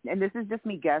and this is just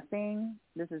me guessing.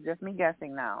 This is just me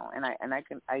guessing now, and I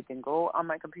can go on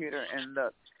my computer and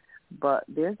look. But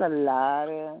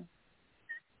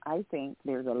I think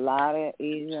there's a lot of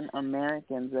Asian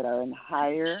Americans that are in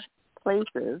higher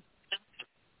places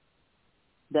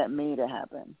that made it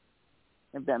happen,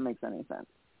 if that makes any sense.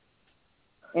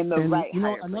 In the right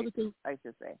higher places, thing, I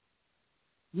should say.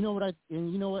 You know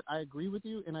what? I agree with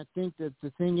you, and I think that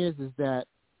the thing is that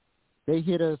they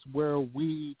hit us where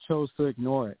we chose to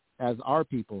ignore it as our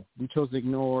people. We chose to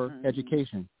ignore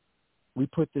education. We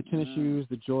put the tennis shoes,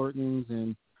 the Jordans,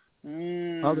 and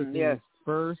other things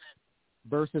first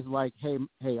versus like, hey, I'm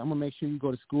going to make sure you go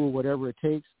to school, whatever it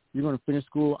takes. You're going to finish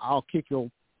school. I'll kick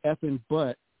your effing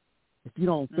butt. If you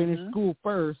don't finish school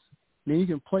first, then you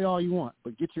can play all you want,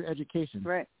 but get your education.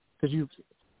 Right. Because you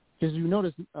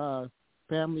notice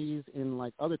families in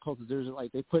like other cultures, there's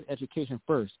like they put education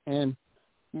first. And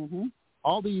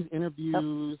all these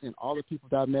interviews and all the people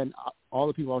that I've met, all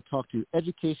the people I've talked to,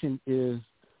 education is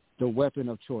the weapon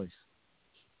of choice.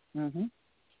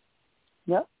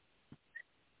 Yep.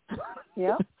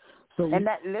 Yeah. In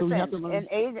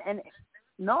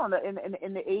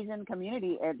the Asian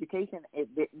community, education is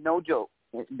no joke.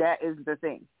 That is the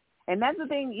thing, and that's the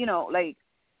thing. You know, like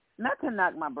not to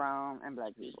knock my brown and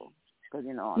black people, because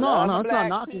I love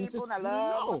black people and I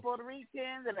love Puerto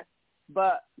Ricans,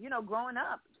 but growing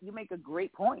up, you make a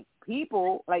great point.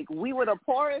 People like we were the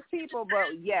poorest people,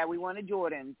 but we wanted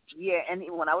Jordans. Yeah, and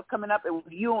when I was coming up, it was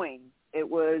Ewing. It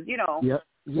was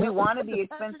we wanted the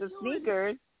expensive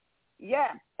sneakers.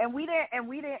 Yeah, and we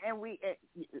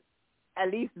at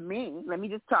least me, let me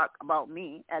just talk about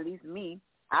me, at least me,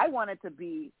 I wanted to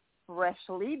be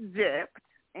freshly dipped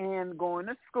and going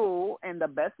to school and the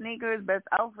best sneakers, best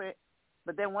outfit.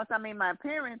 But then once I made my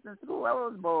appearance in school, I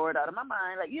was bored out of my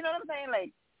mind. Like, you know what I'm saying?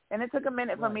 Like, and it took a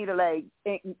minute for me to like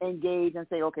engage and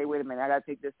say, okay, wait a minute, I got to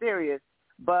take this serious.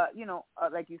 But,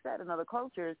 like you said, in other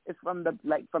cultures, it's from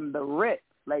the rip.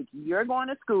 Like, you're going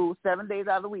to school 7 days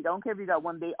out of the week. I don't care if you got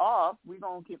 1 day off. You're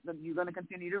going to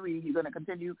continue to read. You're going to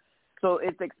continue. So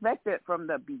it's expected from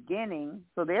the beginning.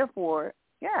 So therefore,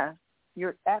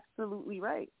 you're absolutely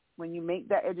right. When you make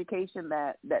that education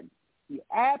that you're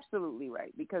absolutely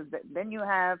right, because then you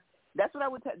have, that's what I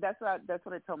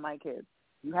tell my kids.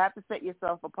 You have to set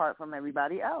yourself apart from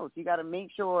everybody else. You got to make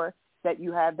sure that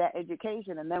you have that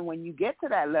education. And then when you get to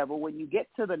that level, when you get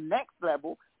to the next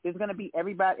level, there's going to be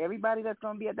everybody that's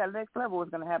going to be at that next level is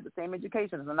going to have the same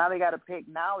education. So now they got to pick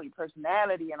knowledge,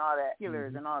 personality, and all that,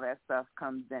 killers and all that stuff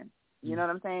comes in. You know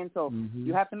what I'm saying? So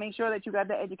you have to make sure that you got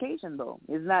that education, though.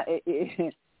 It's not,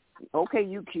 okay,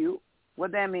 you cute.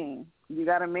 What that mean? You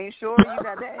got to make sure you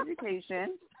got that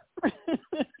education.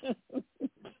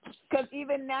 Because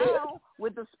even now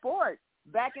with the sport,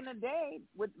 back in the day,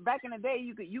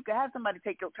 you could have somebody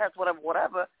take your test,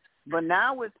 whatever. But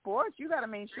now with sports, you got to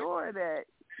make sure that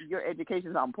your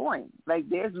education's on point. Like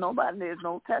there's no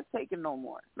test taken no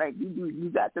more. Like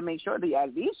you got to make sure that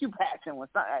at least you passing with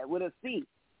a C,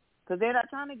 because they're not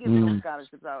trying to give no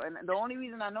scholarships out. And the only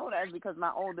reason I know that is because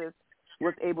my oldest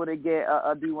was able to get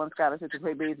a D1 scholarship to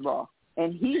play baseball,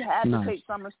 and he had to take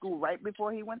summer school right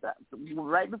before he went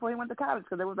to college,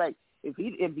 because it was like if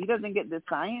he doesn't get this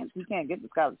science, he can't get the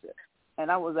scholarship.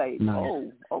 And I was like,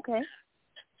 oh, okay.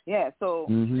 Yeah, so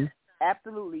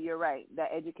absolutely, you're right.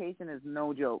 That education is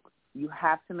no joke. You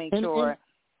have to make sure.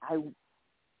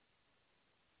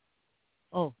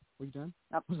 Oh, were you done?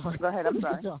 Go ahead. I'm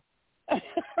sorry. No,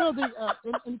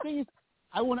 and the thing is,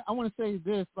 I want to say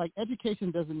this: like,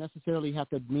 education doesn't necessarily have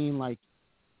to mean like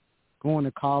going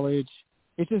to college.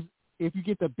 It's just if you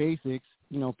get the basics,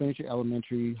 finish your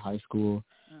elementary, high school,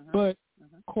 but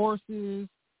courses,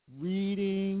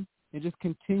 reading, and just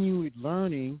continued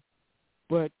learning.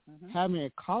 But having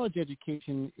a college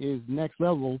education is next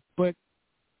level. But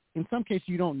in some cases,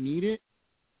 you don't need it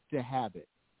to have it.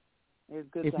 It's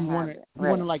good if to you have want it. You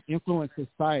want to like influence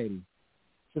society.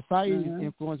 Society is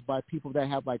influenced by people that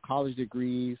have like college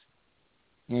degrees,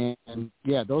 and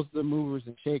yeah, those are the movers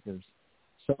and shakers.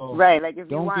 So right, like if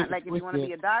you want to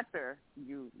be a doctor,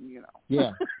 you know.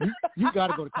 Yeah, you got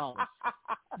to go to college.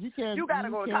 You got to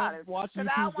go to college. Watch YouTube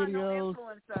I don't want videos. No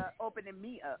influencer opening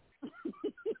me up.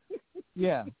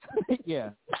 Yeah, yeah.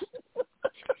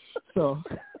 So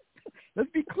let's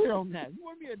be clear on that. You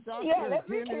want to be a doctor? Yeah, let's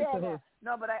be clear on that.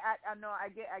 No, but I know I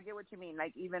get what you mean.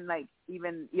 Like even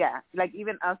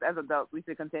us as adults, we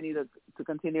should continue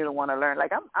to want to learn.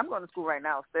 Like I'm going to school right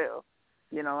now still.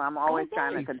 I'm always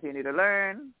trying to continue to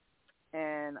learn,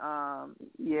 and I'm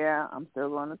still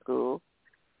going to school.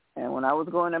 And when I was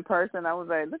going in person, I was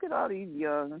like, look at all these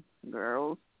young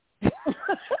girls.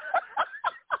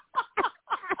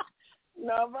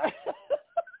 No, but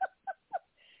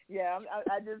yeah,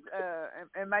 I just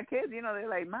and my kids, they're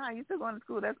like, Ma, you still going to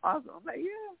school? That's awesome. I'm like,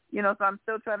 yeah, so I'm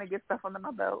still trying to get stuff under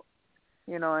my belt,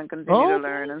 and continue to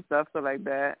learn and stuff, so like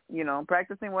that,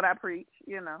 practicing what I preach,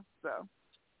 so.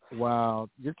 Wow,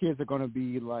 your kids are going to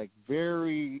be like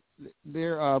they're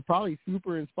probably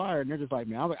super inspired, and they're just like,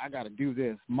 man, I got to do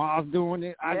this. Mom's doing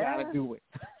it, I got to do it.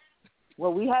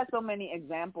 Well, we had so many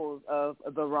examples of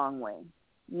the wrong way.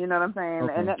 You know what I'm saying?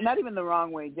 Okay. And not even the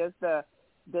wrong way, just the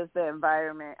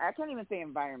environment. I can't even say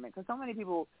environment because so many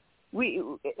people.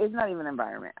 It's not even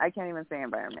environment. I can't even say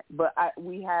environment. But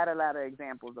we had a lot of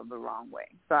examples of the wrong way.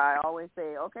 So I always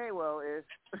say, okay, well,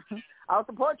 I'll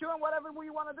support you in whatever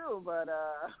you want to do, but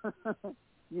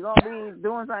you're gonna be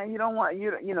doing something you don't want.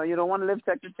 You don't want to live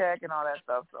check to check and all that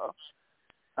stuff. So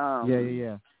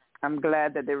yeah. I'm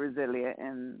glad that they're resilient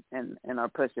and are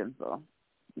pushing. So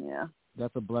yeah,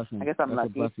 that's a blessing. I guess I'm lucky.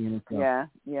 A blessing in itself.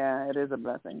 Yeah, it is a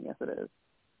blessing. Yes, it is.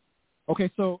 Okay,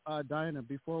 so Diana,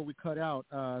 before we cut out.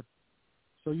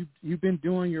 So you've been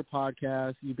doing your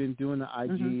podcast, you've been doing the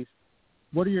IGs.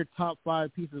 What are your top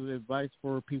 5 pieces of advice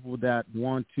for people that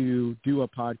want to do a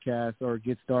podcast or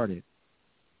get started?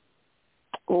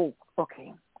 Oh,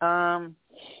 okay.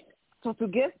 So to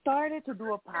get started to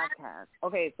do a podcast,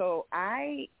 okay, so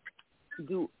I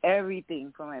do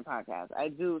everything for my podcast.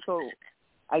 So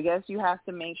I guess you have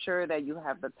to make sure that you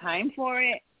have the time for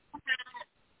it.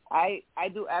 I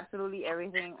do absolutely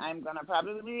everything. I'm going to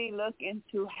probably look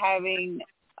into having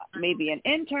maybe an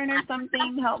intern or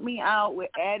something help me out with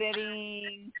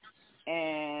editing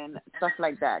and stuff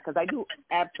like that because I do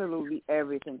absolutely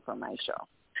everything for my show.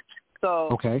 So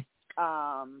okay.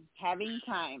 Having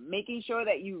time, making sure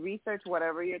that you research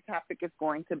whatever your topic is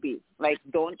going to be. Like,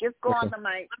 don't just go on the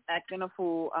mic acting a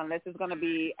fool unless it's going to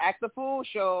be act a fool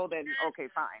show, then okay,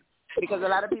 fine. Because a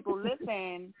lot of people listen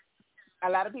and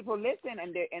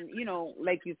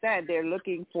like you said, they're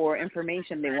looking for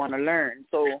information they want to learn.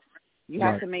 So you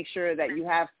have to make sure that you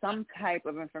have some type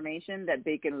of information that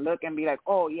they can look and be like,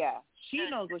 oh yeah, she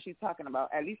knows what she's talking about,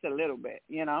 at least a little bit,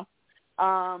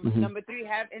 Number 3,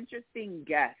 have interesting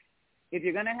guests. If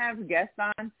you're going to have guests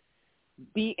on,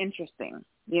 be interesting.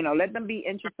 Let them be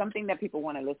something that people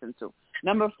want to listen to.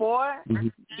 Number 4,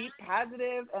 be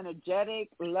positive, energetic,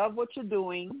 love what you're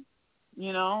doing,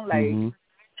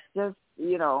 just,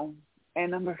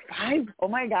 and number 5, oh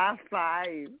my God,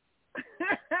 5.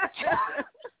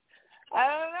 I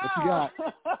don't know. What you got?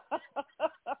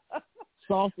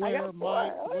 Software,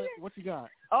 mic, what you got?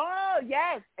 Oh,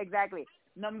 yes, exactly.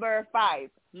 Number 5,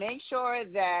 make sure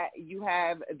that you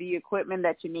have the equipment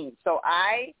that you need. So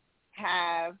I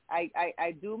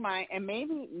do mine, and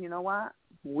maybe, you know what,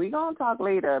 we're going to talk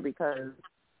later because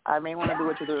I may want to do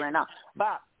what you're doing right now.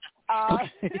 But I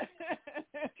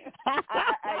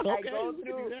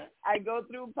go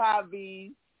through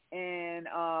Podbean, and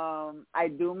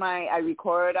I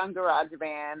record on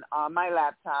GarageBand on my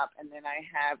laptop, and then I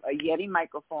have a Yeti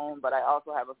microphone, but I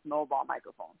also have a Snowball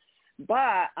microphone.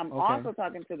 But I'm also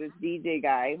talking to this DJ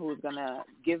guy who's going to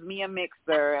give me a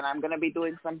mixer, and I'm going to be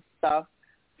doing some stuff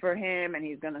for him, and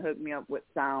he's going to hook me up with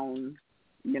sound,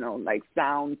 like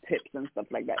sound tips and stuff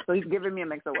like that. So he's giving me a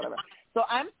mixer or whatever. So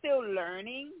I'm still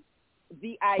learning,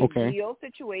 The ideal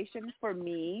situation for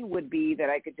me would be that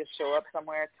I could just show up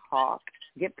somewhere, talk,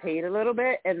 get paid a little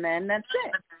bit, and then that's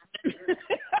it.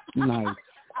 Nice.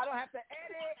 I don't have to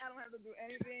edit. I don't have to do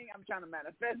anything. I'm trying to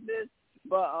manifest this.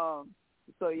 But,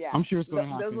 so yeah. I'm sure it's going to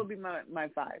happen. Those will be my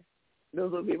 5.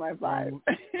 Those will be my 5.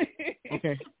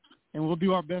 Okay. And we'll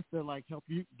do our best to, like, help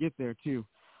you get there, too.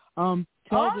 Tell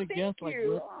the guests, thank like,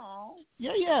 you.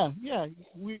 Yeah.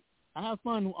 I have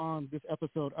fun on this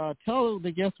episode. Tell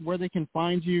the guests where they can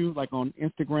find you, like on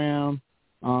Instagram,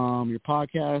 your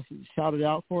podcast. Shout it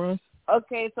out for us.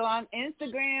 Okay, so on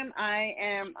Instagram, I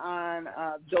am on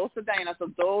Dose of Diana, so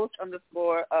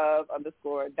Dose_of_Diana.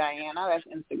 That's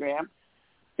Instagram.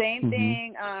 Same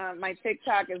thing. My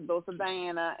TikTok is Dose of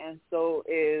Diana, and so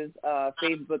is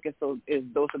Facebook is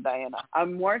Dose of Diana.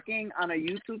 I'm working on a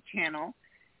YouTube channel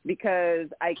because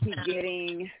I keep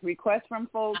getting requests from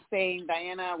folks saying,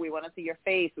 Diana, we want to see your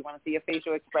face. We want to see your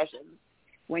facial expressions.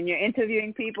 When you're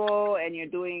interviewing people and you're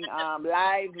doing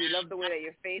live, we love the way that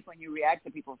your face when you react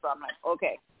to people. So I'm like,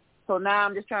 okay. So now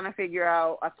I'm just trying to figure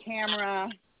out a camera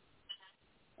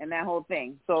and that whole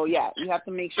thing. So, yeah, you have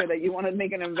to make sure that you want to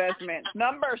make an investment.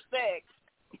 Number 6,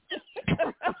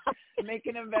 make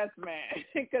an investment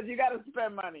because you got to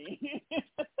spend money.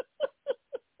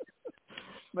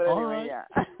 But anyway, right.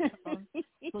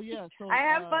 Yeah. So I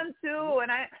have fun too, and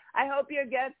I hope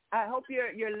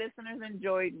your listeners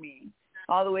enjoyed me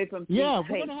all the way from we're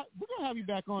gonna have you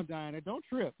back on, Diana. Don't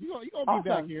trip. You're gonna be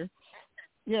back here.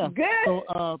 Yeah. Good.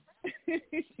 So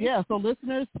so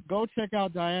listeners, go check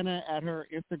out Diana at her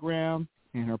Instagram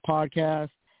and her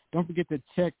podcast. Don't forget to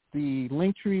check the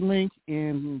Linktree link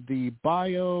in the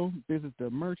bio. Visit the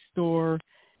merch store.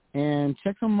 And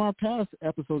check some of our past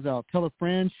episodes out. Tell a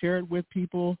friend, share it with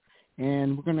people,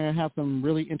 and we're going to have some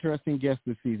really interesting guests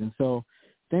this season. So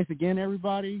thanks again,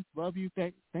 everybody. Love you.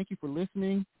 Thank you for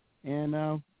listening, and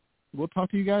we'll talk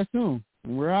to you guys soon.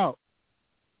 And we're out.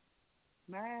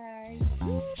 Bye.